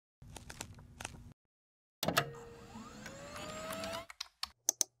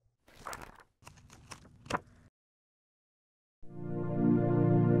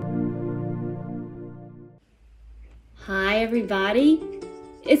everybody.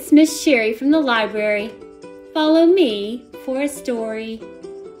 It's Miss Sherry from the library. Follow me for a story.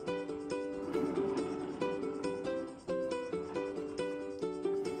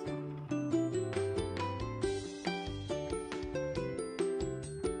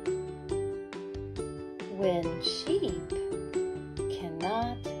 When sheep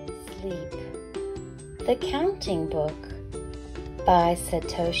cannot sleep. The Counting Book by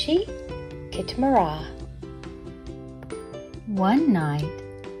Satoshi Kitamura. One night,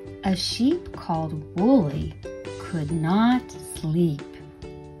 a sheep called Wooly could not sleep.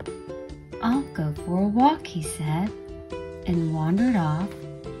 "I'll go for a walk," he said, and wandered off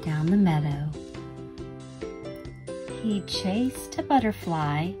down the meadow. He chased a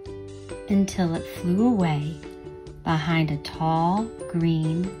butterfly until it flew away behind a tall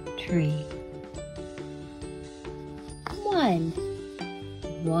green tree.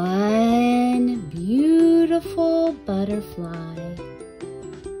 One beautiful butterfly.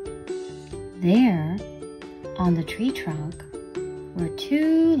 There, on the tree trunk, were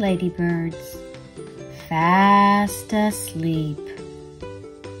two ladybirds, fast asleep.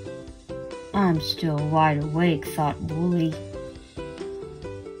 "I'm still wide awake," thought Wooly.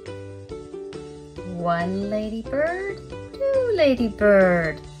 One ladybird, two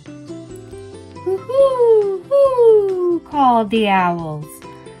ladybird. "Hoo-hoo, hoo," called the owls.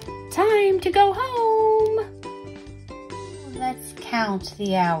 "Time to go home." Let's count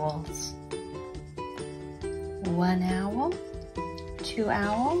the owls. One owl, two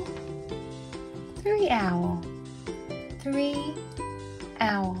owl, three owl, three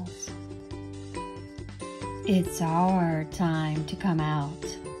owls. "It's our time to come out,"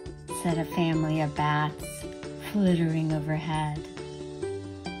 said a family of bats flittering overhead.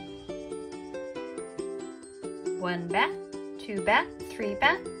 One bat, two bat, three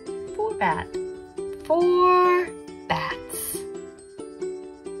bat, four bat. Four bats.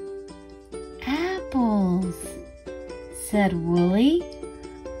 "Apples," said Wooly.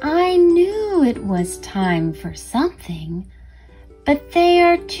 "I knew it was time for something, but they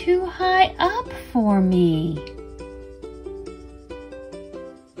are too high up for me."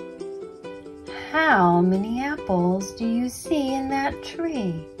 "How many apples do you see in that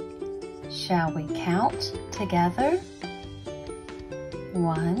tree? Shall we count together?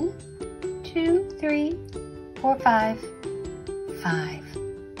 1, 2, 3, 4, 5.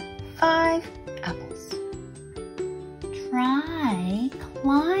 5 apples." "Try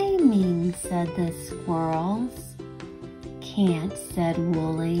climbing," said the squirrels. "Can't," said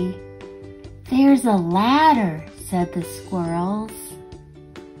Wooly. "There's a ladder," said the squirrels.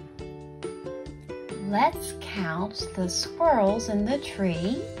 Let's count the squirrels in the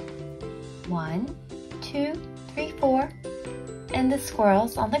tree. 1, 2, 3, 4, and the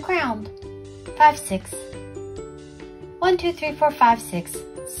squirrels on the ground. 5, 6. 1, 2, 3, 4, 5, 6.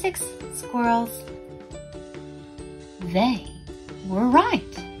 6 squirrels. They were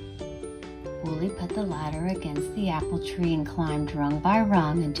right. Wooly put the ladder against the apple tree and climbed rung by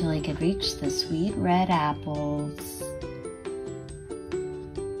rung until he could reach the sweet red apples.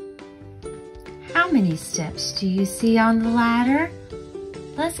 How many steps do you see on the ladder?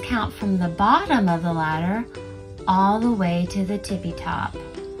 Let's count from the bottom of the ladder all the way to the tippy top.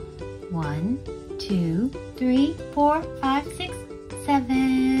 1, 2, 3, 4, 5, 6,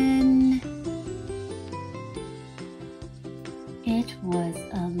 7. It was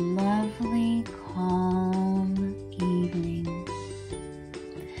a lovely, calm evening,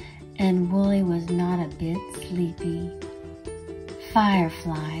 and Wooly was not a bit sleepy.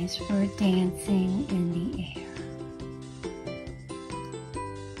 Fireflies were dancing in the air.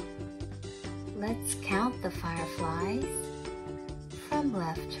 Let's count the fireflies from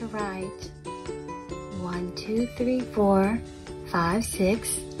left to right. 1, 2, 3, 4, 5,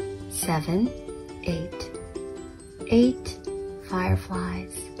 6, 7, 8. 8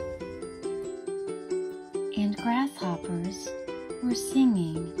 fireflies. And grasshoppers were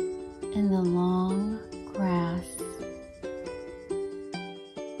singing in the long grass.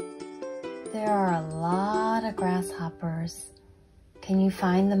 There are a lot of grasshoppers. Can you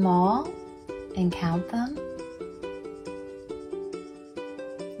find them all and count them?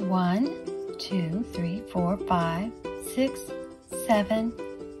 1, 2, 3, 4, 5, 6, 7,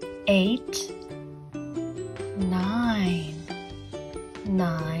 8, 9.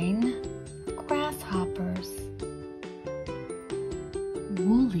 9 grasshoppers.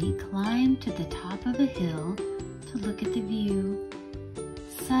 Wooly climbed to the top of a hill to look at the view.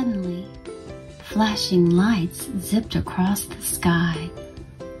 Suddenly, flashing lights zipped across the sky.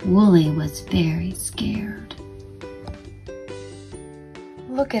 Wooly was very scared.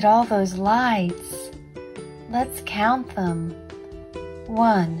 "Look at all those lights. Let's count them.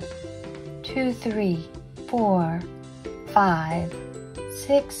 1, 2, 3, 4, 5,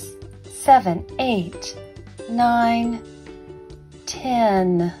 6, 7, 8, 9,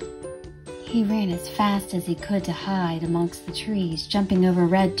 10. He ran as fast as he could to hide amongst the trees, jumping over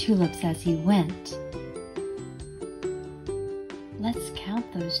red tulips as he went. Let's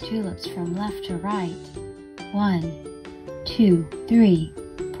count those tulips from left to right. 1, 2, 3,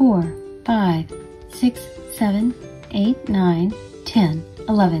 4, 5, 6, 7, 8, 9, 10,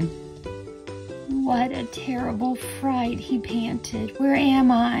 11. What a terrible fright, he panted. Where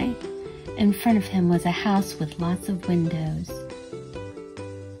am I? In front of him was a house with lots of windows.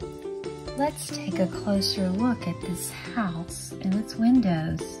 Let's take a closer look at this house and its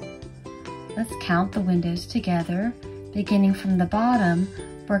windows. Let's count the windows together, beginning from the bottom,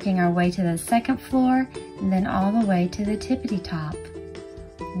 working our way to the second floor, and then all the way to the tippity top.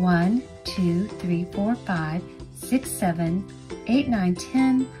 1, 2, 3, 4, 5, 6, 7, 8, 9,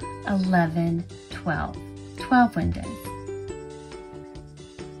 10, 11, 12. 12 windows.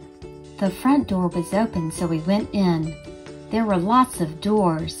 The front door was open, so we went in. There were lots of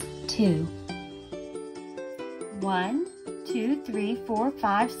doors, too. 1, 2, 3, 4,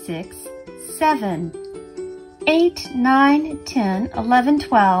 5, 6, 7, 8, 9, 10, 11,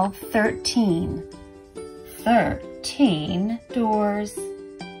 12, 13. 13 doors.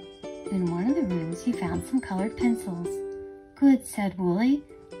 In one of the rooms, he found some colored pencils. Good, said Wooly.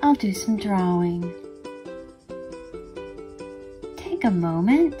 I'll do some drawing. Take a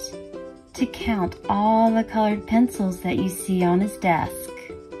moment to count all the colored pencils that you see on his desk.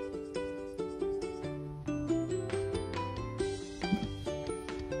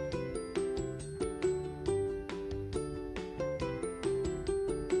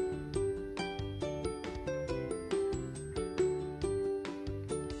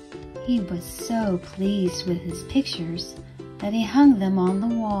 He was so pleased with his pictures that he hung them on the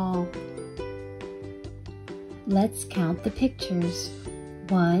wall. Let's count the pictures.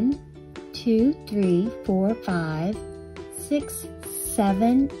 1, 2, 3, 4, 5, 6,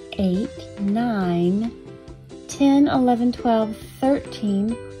 7, 8, 9, 10, 11, 12,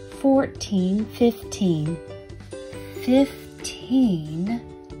 13, 14, 15. 15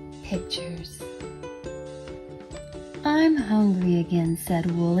 pictures. I'm hungry again, said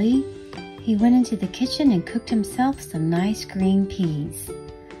Wooly. He went into the kitchen and cooked himself some nice green peas.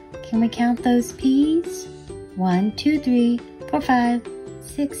 Can we count those peas? 1, 2, 3, 4, 5,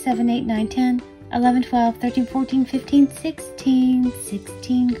 6, 7, 8, 9, 10, 11, 12, 13, 14, 15, 16.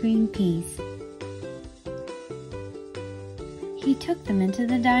 16 green peas. He took them into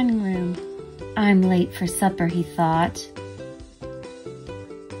the dining room. I'm late for supper, he thought.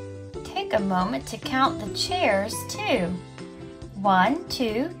 Take a moment to count the chairs, too. 1,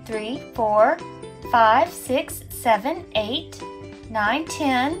 2, 3, 4, 5, 6, 7, 8, 9,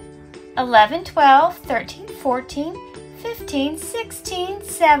 10, 11, 12, 13, 14, 15, 16,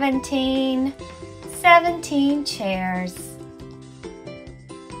 17. 17 chairs.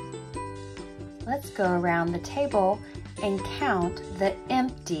 Let's go around the table and count the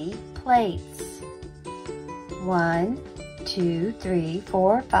empty plates. 1, 2, 3,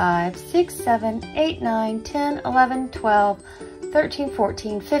 4, 5, 6, 7, 8, 9, 10, 11, 12, 13,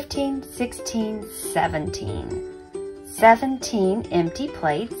 14, 15, 16, 17. 17 empty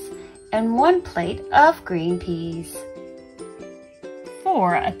plates and 1 plate of green peas.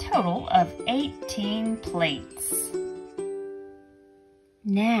 For a total of 18 plates.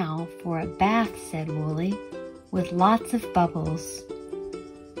 Now for a bath, said Wooly, with lots of bubbles.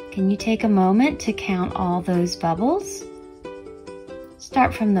 Can you take a moment to count all those bubbles?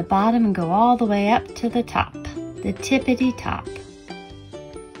 Start from the bottom and go all the way up to the top, the tippity top.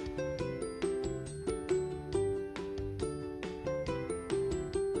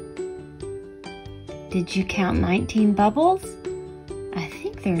 Did you count 19 bubbles? I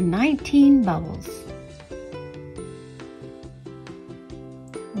think there are 19 bubbles.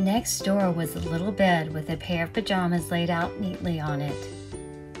 Next door was a little bed with a pair of pajamas laid out neatly on it.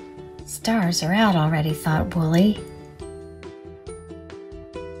 Stars are out already, thought Wooly.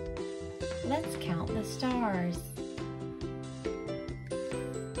 Let's count the stars.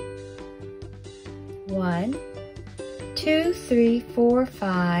 1, 2, 3, 4,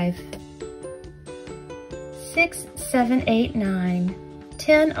 5, 6, 7, 8, 9,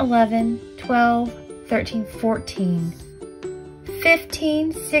 10, 11, 12, 13, 14,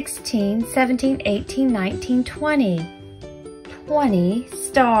 15, 16, 17, 18, 19, 20. 20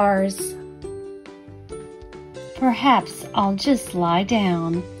 stars. Perhaps I'll just lie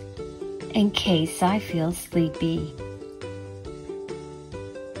down in case I feel sleepy.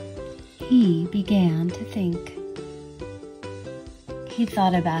 he began to think. He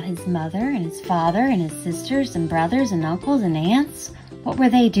thought about his mother and his father and his sisters and brothers and uncles and aunts. What were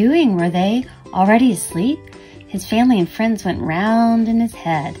they doing? Were they already asleep? His family and friends went round in his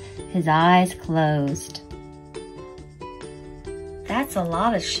head. His eyes closed. That's a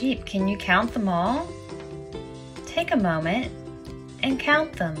lot of sheep. Can you count them all? Take a moment and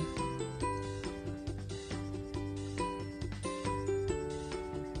count them.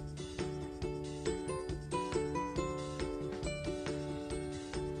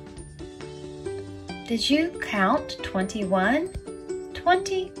 Did you count 21?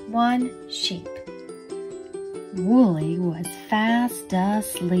 21 sheep. Wooly was fast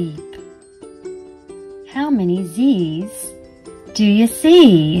asleep. How many Z's do you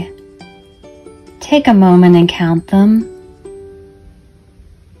see? Take a moment and count them.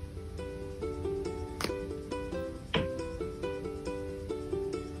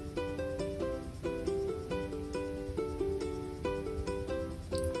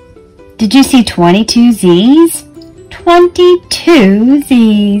 Did you see 22 Z's? 22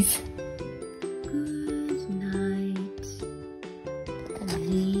 Z's. Good night. The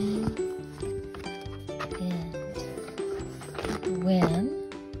end. When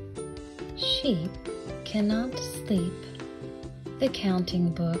sheep cannot sleep, the counting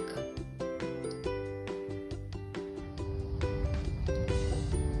book.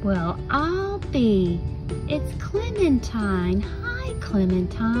 Well, I'll be. It's Clementine. Hi,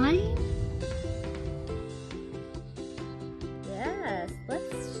 Clementine. Yes,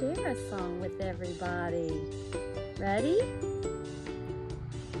 let's share a song with everybody. Ready?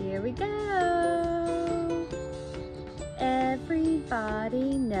 Here we go.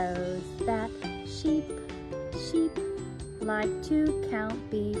 Everybody knows that sheep like to count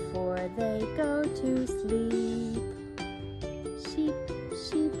before they go to sleep. Sheep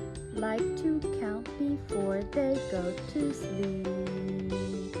like to count before they go to sleep.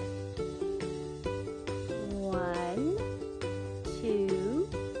 1, 2,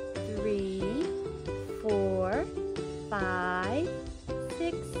 3, 4, 5,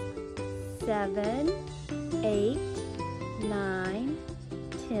 6, 7, 8, 9,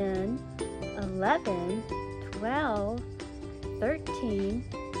 10, 11, 12, 13,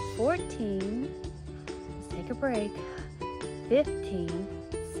 14, let's take a break, 15,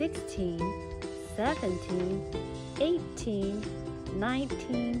 16, 17, 18,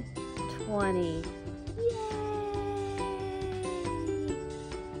 19, 20. Yay!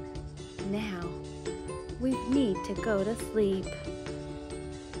 Now, we need to go to sleep.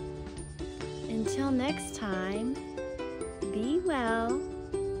 Until next time, be well.